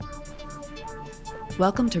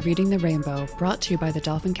Welcome to Reading the Rainbow, brought to you by the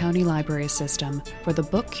Dauphin County Library System. For the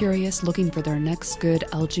book curious looking for their next good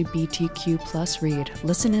LGBTQ plus read,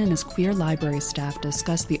 listen in as queer library staff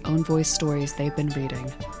discuss the own voice stories they've been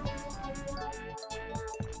reading.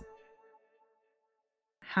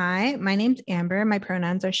 Hi, my name's Amber. My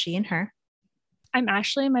pronouns are she and her. I'm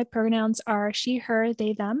Ashley. My pronouns are she, her,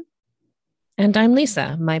 they, them. And I'm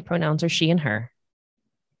Lisa. My pronouns are she and her.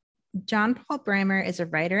 John Paul Brammer is a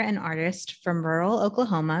writer and artist from rural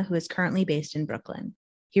Oklahoma who is currently based in Brooklyn.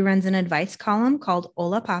 He runs an advice column called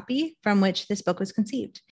Hola Papi, from which this book was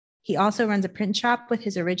conceived. He also runs a print shop with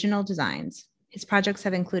his original designs. His projects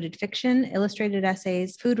have included fiction, illustrated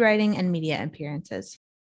essays, food writing, and media appearances.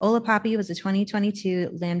 Hola Papi was a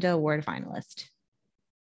 2022 Lambda Award finalist.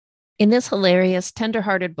 In this hilarious,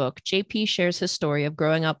 tender-hearted book, JP shares his story of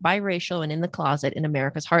growing up biracial and in the closet in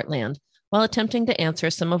America's heartland, while attempting to answer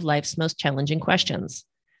some of life's most challenging questions.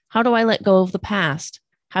 How do I let go of the past?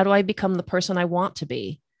 How do I become the person I want to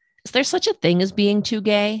be? Is there such a thing as being too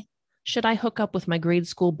gay? Should I hook up with my grade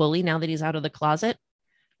school bully now that he's out of the closet?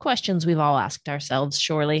 Questions we've all asked ourselves,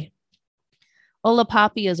 surely. Hola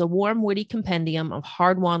Papi is a warm, witty compendium of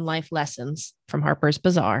hard-won life lessons from Harper's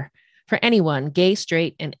Bazaar for anyone, gay,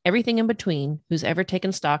 straight, and everything in between, who's ever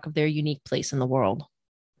taken stock of their unique place in the world.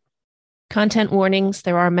 Content warnings: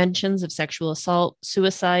 there are mentions of sexual assault,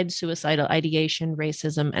 suicide, suicidal ideation,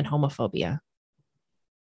 racism, and homophobia.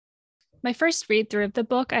 My first read through of the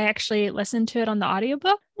book, I actually listened to it on the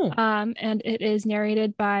audiobook, and it is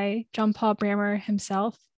narrated by John Paul Brammer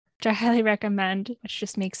himself, which I highly recommend, which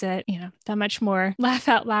just makes it, that much more laugh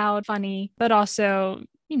out loud, funny, but also,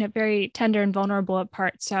 very tender and vulnerable at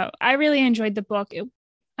parts. So I really enjoyed the book.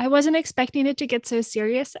 I wasn't expecting it to get so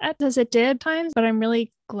serious as it did at times, but I'm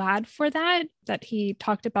really glad for that he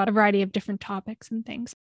talked about a variety of different topics and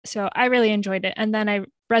things. So I really enjoyed it. And then I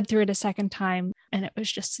read through it a second time, and it was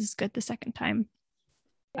just as good the second time.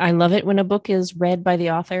 I love it when a book is read by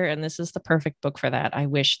the author, and this is the perfect book for that. I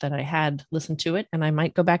wish that I had listened to it, and I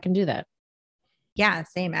might go back and do that. Yeah,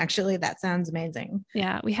 same. Actually, that sounds amazing.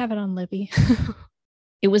 Yeah, we have it on Libby.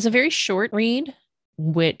 It was a very short read,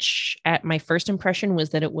 which at my first impression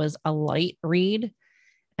was that it was a light read.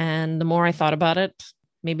 And the more I thought about it,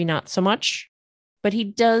 maybe not so much. But he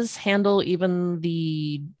does handle even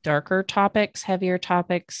the darker topics, heavier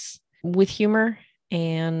topics with humor.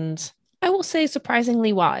 And I will say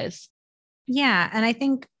surprisingly wise. Yeah. And I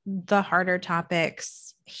think the harder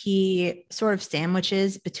topics, he sort of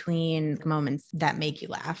sandwiches between moments that make you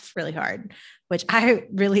laugh really hard, which I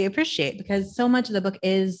really appreciate because so much of the book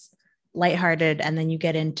is lighthearted. And then you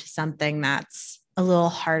get into something that's a little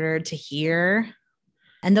harder to hear.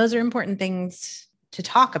 And those are important things to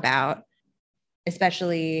talk about,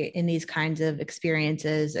 especially in these kinds of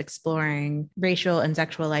experiences, exploring racial and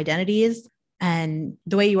sexual identities and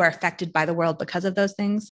the way you are affected by the world because of those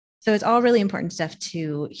things. So it's all really important stuff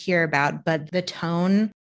to hear about, but the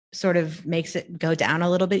tone sort of makes it go down a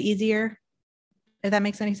little bit easier, if that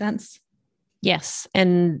makes any sense. Yes.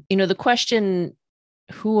 And, the question,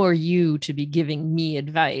 who are you to be giving me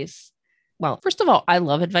advice? Well, first of all, I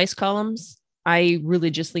love advice columns. I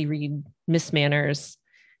religiously read Miss Manners,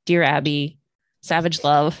 Dear Abby, Savage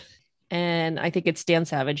Love. And I think it's Dan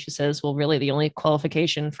Savage who says, well, really the only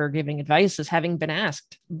qualification for giving advice is having been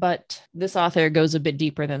asked. But this author goes a bit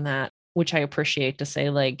deeper than that, which I appreciate, to say,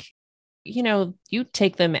 like, you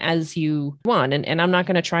take them as you want. And I'm not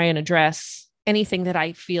going to try and address anything that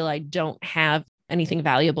I feel I don't have anything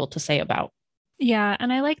valuable to say about. Yeah.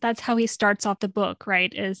 And I like that's how he starts off the book,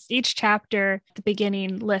 right? Is each chapter at the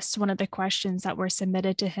beginning lists one of the questions that were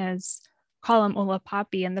submitted to his column, Hola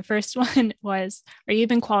Papi. And the first one was, are you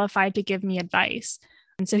even qualified to give me advice?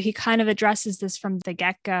 And so he kind of addresses this from the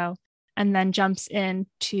get-go and then jumps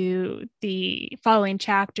into the following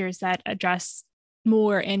chapters that address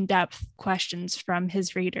more in-depth questions from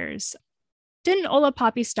his readers. Didn't Hola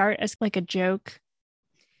Papi start as like a joke?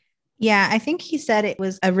 Yeah, I think he said it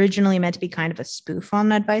was originally meant to be kind of a spoof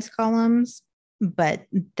on advice columns, but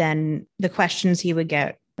then the questions he would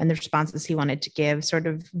get and the responses he wanted to give sort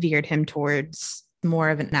of veered him towards more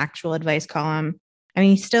of an actual advice column. I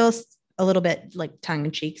mean, he's still a little bit like tongue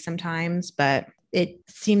in cheek sometimes, but it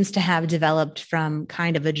seems to have developed from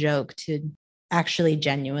kind of a joke to actually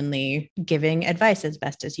genuinely giving advice as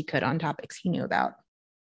best as he could on topics he knew about.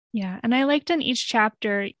 Yeah. And I liked in each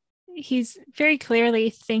chapter, he's very clearly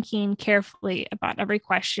thinking carefully about every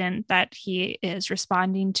question that he is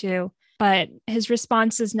responding to. But his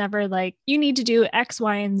response is never like, you need to do X,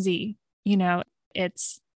 Y, and Z.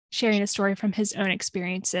 It's sharing a story from his own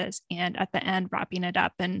experiences and at the end wrapping it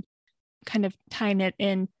up and kind of tying it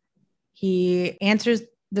in. He answers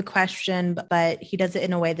the question, but he does it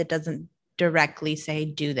in a way that doesn't directly say,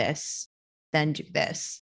 do this, then do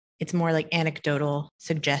this. It's more like anecdotal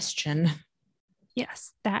suggestion.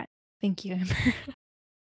 Yes, that. Thank you, Amber.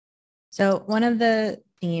 So one of the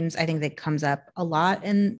themes I think that comes up a lot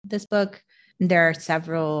in this book, there are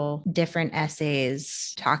several different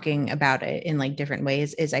essays talking about it in like different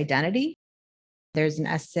ways, is identity. There's an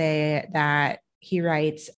essay that he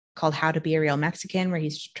writes called How to Be a Real Mexican, where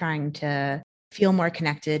he's trying to feel more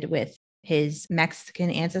connected with his Mexican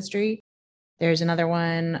ancestry. There's another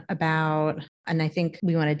one about, and I think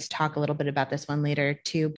we wanted to talk a little bit about this one later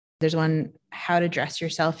too. There's one, How to Dress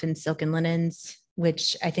Yourself in Silken Linens,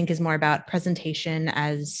 which I think is more about presentation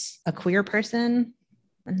as a queer person.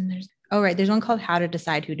 And there's one called How to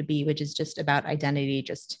Decide Who to Be, which is just about identity,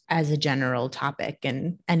 just as a general topic,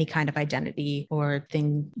 and any kind of identity or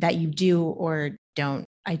thing that you do or don't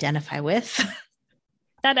identify with.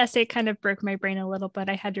 That essay kind of broke my brain a little bit.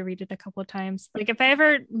 I had to read it a couple of times. Like if I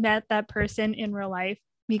ever met that person in real life,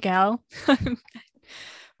 Miguel.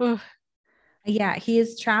 Yeah, he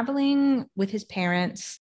is traveling with his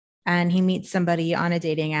parents and he meets somebody on a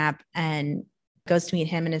dating app and goes to meet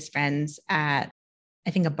him and his friends at,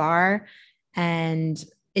 I think, a bar. And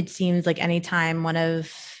it seems like anytime one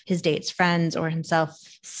of his date's friends or himself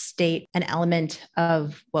state an element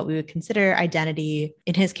of what we would consider identity,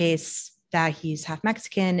 in his case, that he's half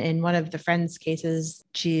Mexican. In one of the friends' cases,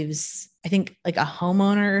 she's, I think, like a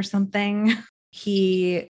homeowner or something.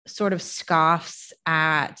 He sort of scoffs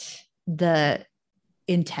at the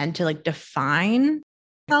intent to like define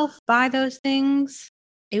himself by those things.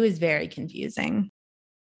 It was very confusing.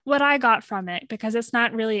 What I got from it, because it's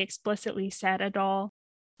not really explicitly said at all,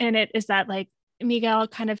 and it is that like Miguel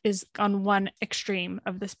kind of is on one extreme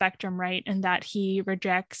of the spectrum, right? And that he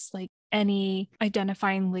rejects like any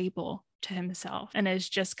identifying label to himself and is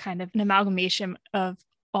just kind of an amalgamation of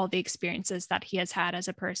all the experiences that he has had as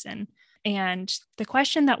a person. And the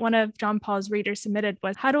question that one of John Paul's readers submitted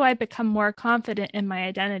was, how do I become more confident in my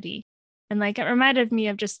identity? And like, it reminded me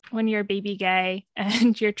of just when you're baby gay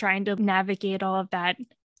and you're trying to navigate all of that,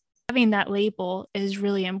 having that label is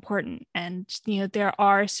really important. And, you know, there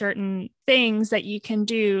are certain things that you can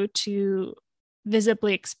do to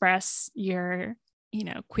visibly express your, you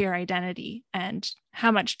know, queer identity. And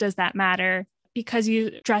how much does that matter? Because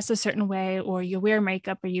you dress a certain way or you wear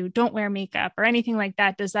makeup or you don't wear makeup or anything like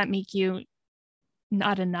that, does that make you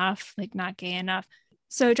not enough, like not gay enough?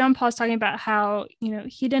 So John Paul's talking about how, you know,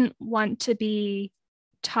 he didn't want to be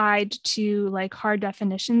tied to like hard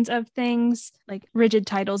definitions of things, like rigid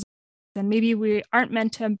titles. And maybe we aren't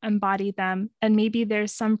meant to embody them. And maybe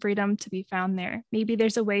there's some freedom to be found there. Maybe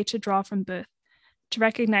there's a way to draw from both, to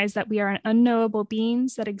recognize that we are unknowable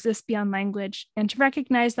beings that exist beyond language, and to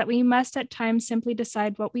recognize that we must at times simply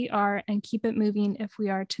decide what we are and keep it moving if we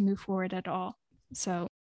are to move forward at all. So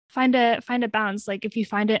find a balance. Like if you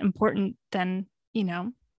find it important, then, you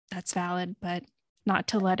know, that's valid, but not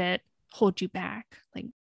to let it hold you back. Like,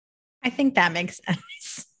 I think that makes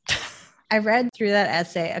sense. I read through that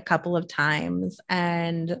essay a couple of times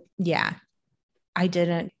and yeah, I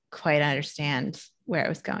didn't quite understand where I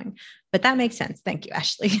was going, but that makes sense. Thank you,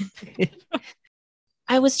 Ashley.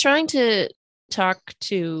 I was trying to talk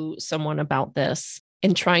to someone about this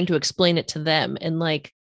and trying to explain it to them. And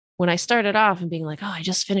like, when I started off and being like, oh, I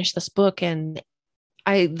just finished this book. And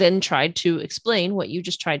I then tried to explain what you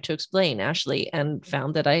just tried to explain, Ashley, and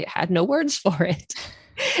found that I had no words for it.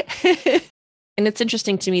 And it's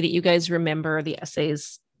interesting to me that you guys remember the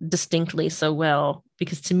essays distinctly so well,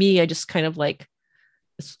 because to me, I just kind of like,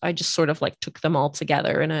 I just sort of like took them all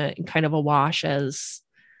together in kind of a wash as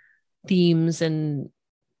themes and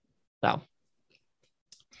well.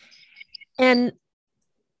 And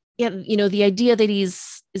yeah, you know, the idea that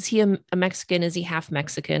is he a Mexican? Is he half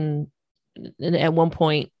Mexican? And at one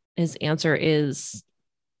point, his answer is,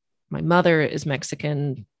 my mother is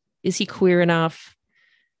Mexican. Is he queer enough?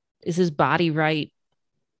 Is his body right?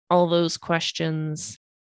 All those questions.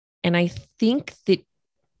 And I think that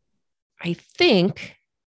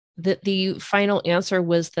the final answer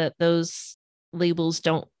was that those labels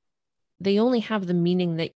they only have the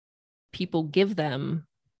meaning that people give them.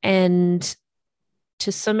 And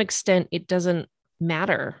to some extent, it doesn't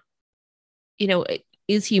matter. You know,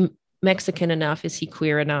 is he Mexican enough? Is he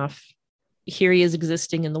queer enough? Here he is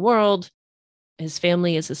existing in the world. His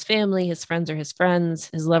family is his family. His friends are his friends.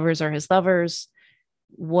 His lovers are his lovers.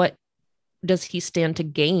 What does he stand to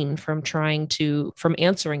gain from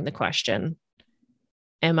answering the question,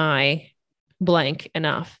 am I blank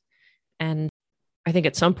enough? And I think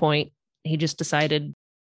at some point he just decided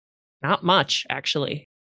not much, actually.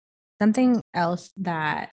 Something else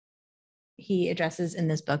that he addresses in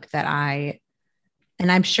this book that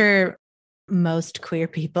and I'm sure most queer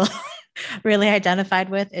people really identified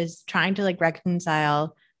with, is trying to like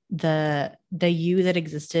reconcile the you that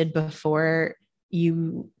existed before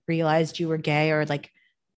you realized you were gay, or like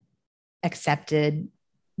accepted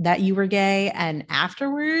that you were gay, and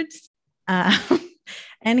afterwards.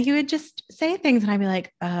 And he would just say things and I'd be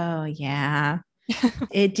like, oh yeah,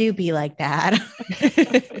 it do be like that.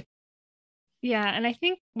 Yeah. And I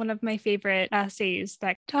think one of my favorite essays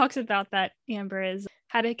that talks about that, Amber, is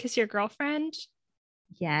How to Kiss Your Girlfriend.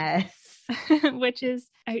 Yes. Which is,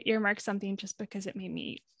 I earmarked something just because it made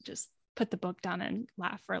me just put the book down and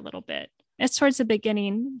laugh for a little bit. It's towards the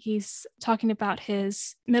beginning. He's talking about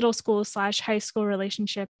his middle school / high school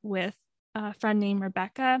relationship with a friend named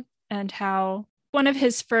Rebecca, and how one of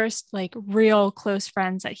his first like real close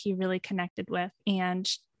friends that he really connected with, and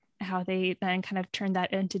how they then kind of turned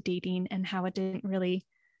that into dating, and how it didn't really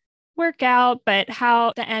work out, but how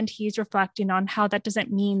at the end he's reflecting on how that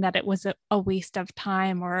doesn't mean that it was a waste of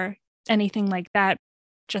time or anything like that,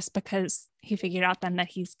 just because he figured out then that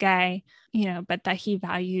he's gay, but that he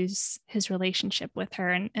values his relationship with her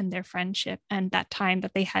and their friendship and that time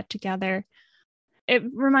that they had together. It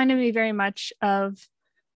reminded me very much of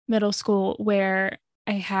middle school, where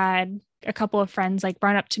I had a couple of friends like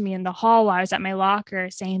run up to me in the hall while I was at my locker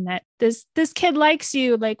saying that this kid likes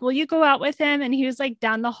you, like, will you go out with him? And he was like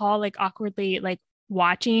down the hall, like awkwardly like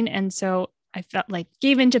watching. And so I felt like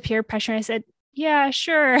gave into peer pressure. And I said, yeah,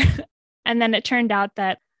 sure. And then it turned out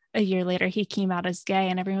that a year later he came out as gay,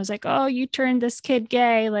 and everyone was like, oh, you turned this kid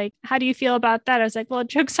gay. Like, how do you feel about that? I was like, well,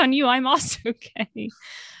 joke's on you. I'm also gay.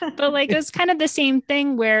 But like, it was kind of the same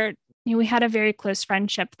thing where, we had a very close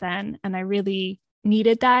friendship then, and I really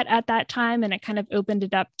needed that at that time. And it kind of opened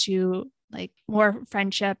it up to like more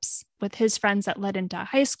friendships with his friends that led into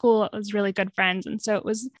high school. It was really good friends. And so it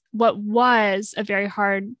was what was a very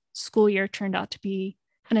hard school year turned out to be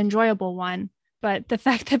an enjoyable one. But the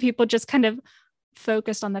fact that people just kind of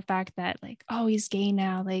focused on the fact that like, oh, he's gay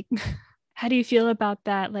now. Like, how do you feel about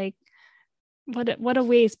that? Like, what a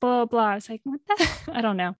waste, blah, blah, blah. It's like, what the? I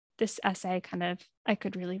don't know. This essay kind of, I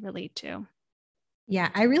could really relate to. Yeah,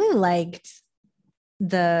 I really liked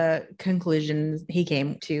the conclusions he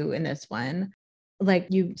came to in this one. Like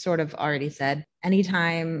you sort of already said,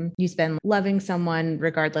 anytime you spend loving someone,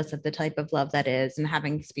 regardless of the type of love that is, and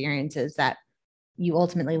having experiences that you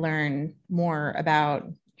ultimately learn more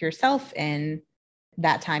about yourself in,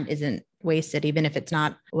 that time isn't wasted, even if it's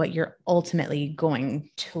not what you're ultimately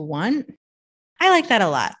going to want. I like that a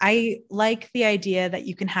lot. I like the idea that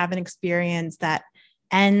you can have an experience that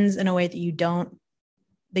ends in a way that you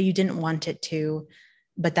didn't want it to,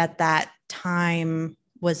 but that time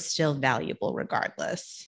was still valuable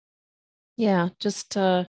regardless. Yeah, just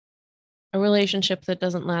a relationship that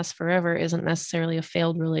doesn't last forever isn't necessarily a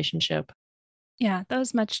failed relationship. Yeah, that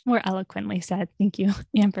was much more eloquently said. Thank you,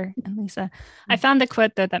 Amber and Lisa. I found the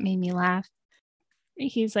quote though that made me laugh.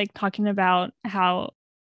 He's like talking about how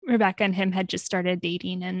Rebecca and him had just started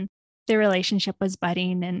dating and their relationship was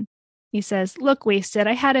budding. And he says, look, wasted,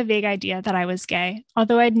 I had a vague idea that I was gay.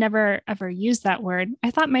 Although I'd never ever used that word, I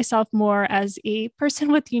thought myself more as a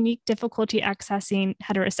person with unique difficulty accessing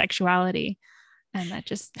heterosexuality. And that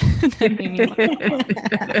just that made me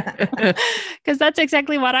laugh. Because that's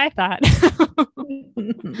exactly what I thought.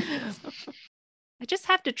 I just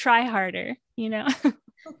have to try harder,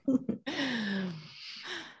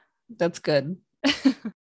 That's good.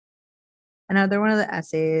 Another one of the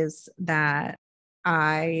essays that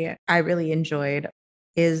I really enjoyed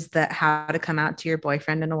is the How to Come Out to Your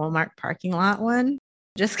Boyfriend in a Walmart Parking Lot one.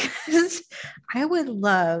 Just because I would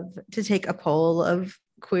love to take a poll of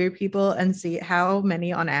queer people and see how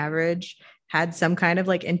many on average had some kind of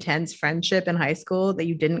like intense friendship in high school that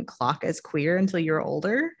you didn't clock as queer until you were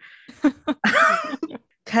older.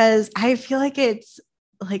 Because I feel like it's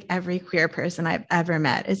like every queer person I've ever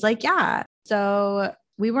met is like, yeah, so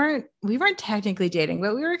we weren't technically dating,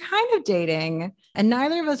 but we were kind of dating, and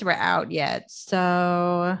neither of us were out yet.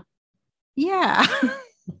 So yeah.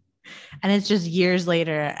 And it's just years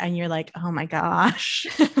later and you're like, oh my gosh.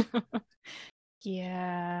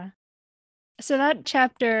 Yeah. So that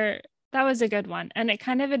chapter, that was a good one. And it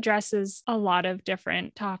kind of addresses a lot of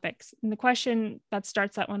different topics. And the question that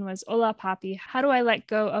starts that one was, Hola, Papi, how do I let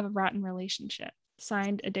go of a rotten relationship?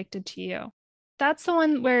 Signed, Addicted to You. That's the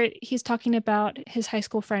one where he's talking about his high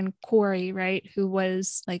school friend, Corey, right? Who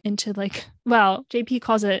was like into like, well, JP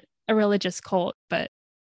calls it a religious cult, but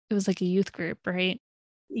it was like a youth group, right?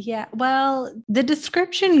 Yeah. Well, the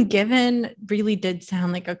description given really did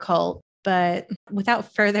sound like a cult, but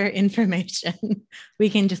without further information, we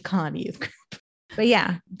can just call it a youth group. But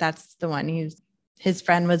yeah, that's the one. His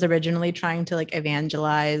friend was originally trying to like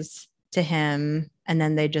evangelize to him, and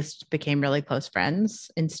then they just became really close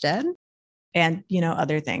friends instead. And,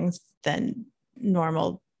 other things than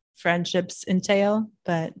normal friendships entail.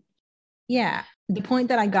 But yeah, the point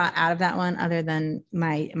that I got out of that one, other than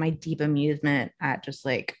my deep amusement at just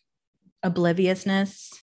like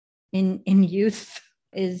obliviousness in youth,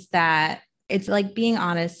 is that it's like being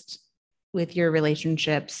honest with your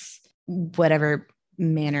relationships, whatever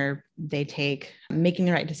manner they take, making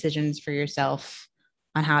the right decisions for yourself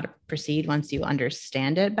on how to proceed once you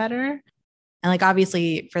understand it better. And like,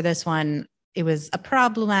 obviously for this one, it was a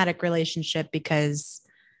problematic relationship because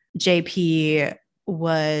JP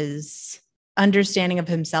was understanding of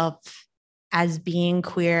himself as being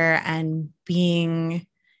queer and being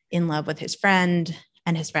in love with his friend,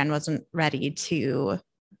 and his friend wasn't ready to,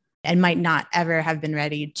 and might not ever have been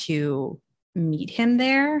ready to meet him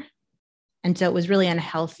there. And so it was really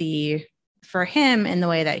unhealthy for him in the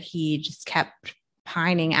way that he just kept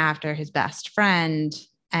pining after his best friend,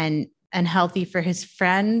 and unhealthy for his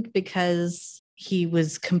friend because he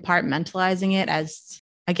was compartmentalizing it as,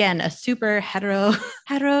 again, a super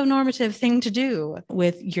heteronormative thing to do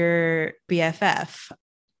with your BFF.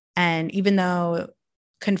 And even though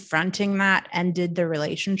confronting that ended the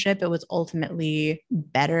relationship, it was ultimately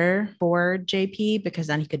better for JP because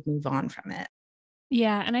then he could move on from it.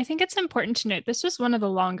 Yeah, and I think it's important to note this was one of the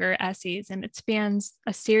longer essays, and it spans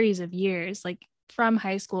a series of years, like from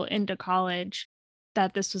high school into college,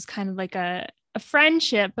 that this was kind of like a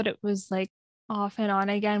friendship, but it was like off and on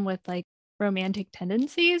again with like romantic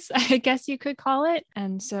tendencies, I guess you could call it.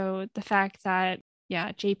 And so the fact that,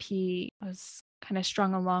 yeah, JP was kind of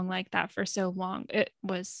strung along like that for so long, it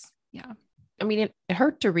was, yeah. I mean, it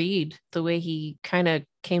hurt to read the way he kind of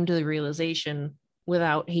came to the realization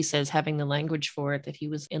without, he says, having the language for it, that he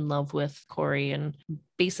was in love with Corey, and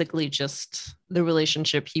basically just the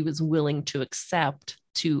relationship he was willing to accept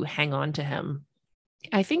to hang on to him.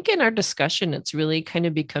 I think in our discussion, it's really kind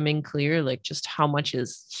of becoming clear, like just how much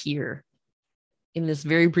is here in this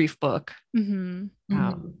very brief book. Mm-hmm.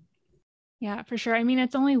 Yeah, for sure. I mean,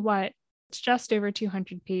 it's just over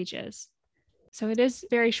 200 pages. So it is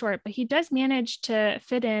very short, but he does manage to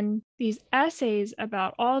fit in these essays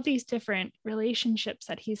about all these different relationships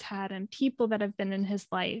that he's had and people that have been in his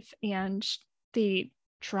life and the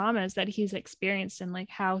traumas that he's experienced and like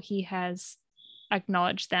how he has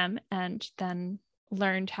acknowledged them and then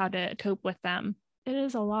learned how to cope with them. It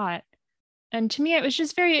is a lot. And to me, it was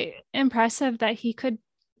just very impressive that he could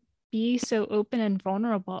be so open and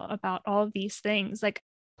vulnerable about all of these things. Like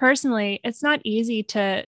personally, it's not easy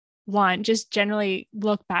to just generally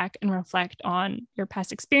look back and reflect on your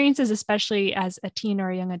past experiences, especially as a teen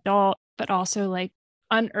or a young adult, but also like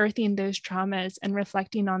unearthing those traumas and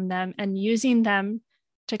reflecting on them and using them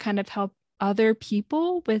to kind of help other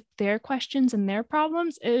people with their questions and their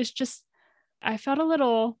problems. It was just, I felt a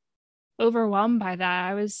little overwhelmed by that.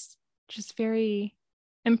 I was just very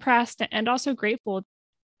impressed and also grateful.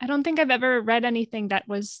 I don't think I've ever read anything that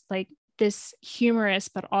was like this humorous,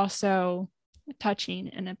 but also touching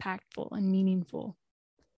and impactful and meaningful.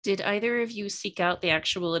 Did either of you seek out the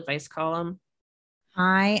actual advice column?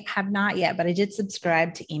 I have not yet, but I did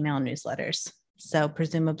subscribe to email newsletters. So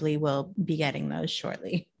presumably we'll be getting those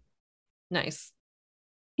shortly. Nice.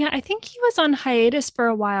 Yeah, I think he was on hiatus for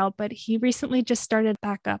a while, but he recently just started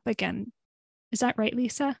back up again. Is that right,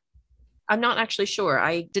 Lisa? I'm not actually sure.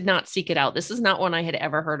 I did not seek it out. This is not one I had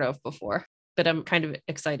ever heard of before, but I'm kind of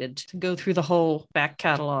excited to go through the whole back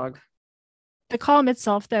catalog. The column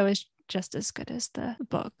itself, though, is just as good as the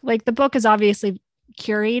book. Like the book is obviously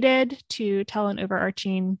curated to tell an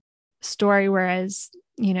overarching story, whereas,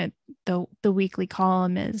 the weekly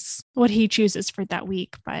column is what he chooses for that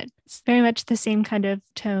week, but it's very much the same kind of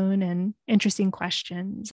tone and interesting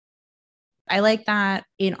questions. I like that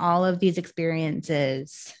in all of these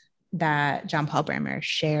experiences that John Paul Brammer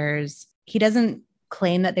shares, he doesn't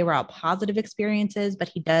claim that they were all positive experiences, but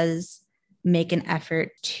he does make an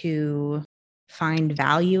effort to find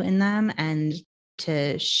value in them and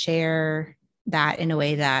to share that in a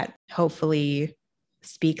way that hopefully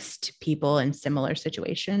speaks to people in similar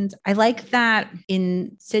situations. I like that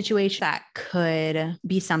in situations that could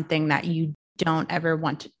be something that you don't ever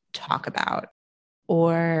want to talk about,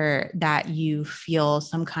 or that you feel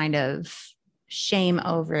some kind of shame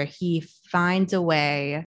over, he finds a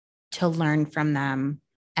way to learn from them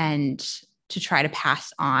and to try to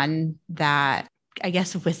pass on that, I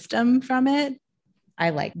guess, wisdom from it. I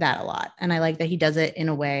like that a lot. And I like that he does it in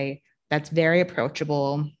a way that's very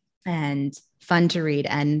approachable and fun to read.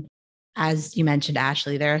 And as you mentioned,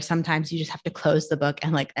 Ashley, there are sometimes you just have to close the book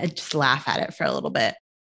and like just laugh at it for a little bit.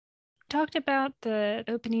 Talked about the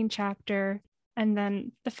opening chapter, and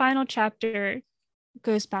then the final chapter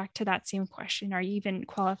goes back to that same question. Are you even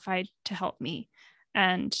qualified to help me?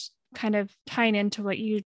 And kind of tying into what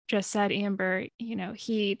you just said, Amber,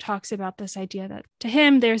 he talks about this idea that to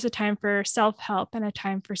him, there's a time for self-help and a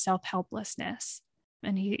time for self-helplessness.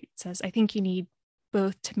 And he says, I think you need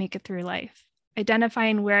both to make it through life.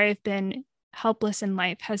 Identifying where I've been helpless in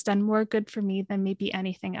life has done more good for me than maybe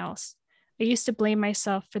anything else. I used to blame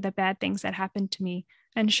myself for the bad things that happened to me,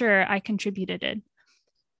 and sure, I contributed it.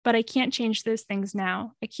 But I can't change those things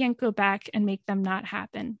now. I can't go back and make them not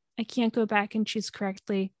happen. I can't go back and choose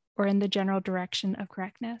correctly or in the general direction of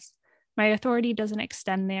correctness. My authority doesn't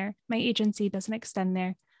extend there. My agency doesn't extend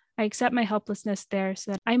there. I accept my helplessness there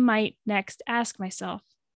so that I might next ask myself,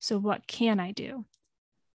 so what can I do?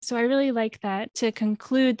 So I really like that to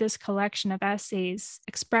conclude this collection of essays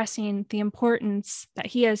expressing the importance that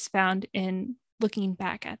he has found in looking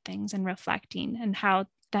back at things and reflecting, and how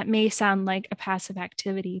that may sound like a passive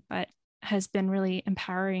activity, but has been really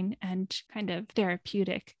empowering and kind of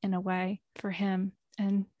therapeutic in a way for him.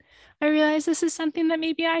 And I realize this is something that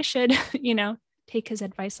maybe I should, take his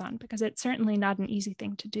advice on, because it's certainly not an easy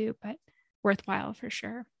thing to do, but worthwhile for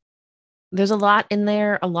sure. There's a lot in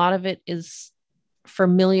there. A lot of it is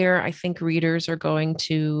familiar. I think readers are going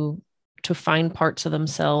to find parts of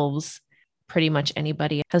themselves. Pretty much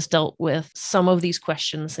anybody has dealt with some of these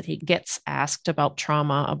questions that he gets asked about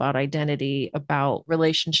trauma, about identity, about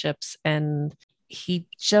relationships. And he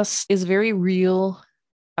just is very real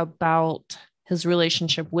about his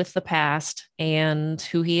relationship with the past and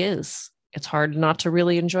who he is. It's hard not to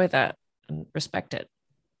really enjoy that and respect it.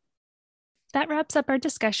 That wraps up our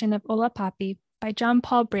discussion of Ola Poppy by John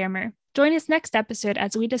Paul Brammer. Join us next episode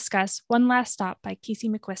as we discuss One Last Stop by Casey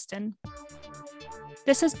McQuiston.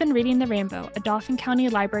 This has been Reading the Rainbow, a Dauphin County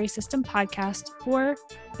Library System podcast for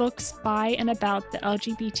books by and about the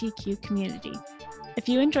LGBTQ community. If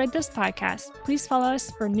you enjoyed this podcast, please follow us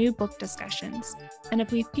for new book discussions. And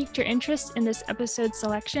if we've piqued your interest in this episode's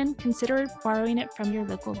selection, consider borrowing it from your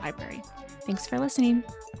local library. Thanks for listening.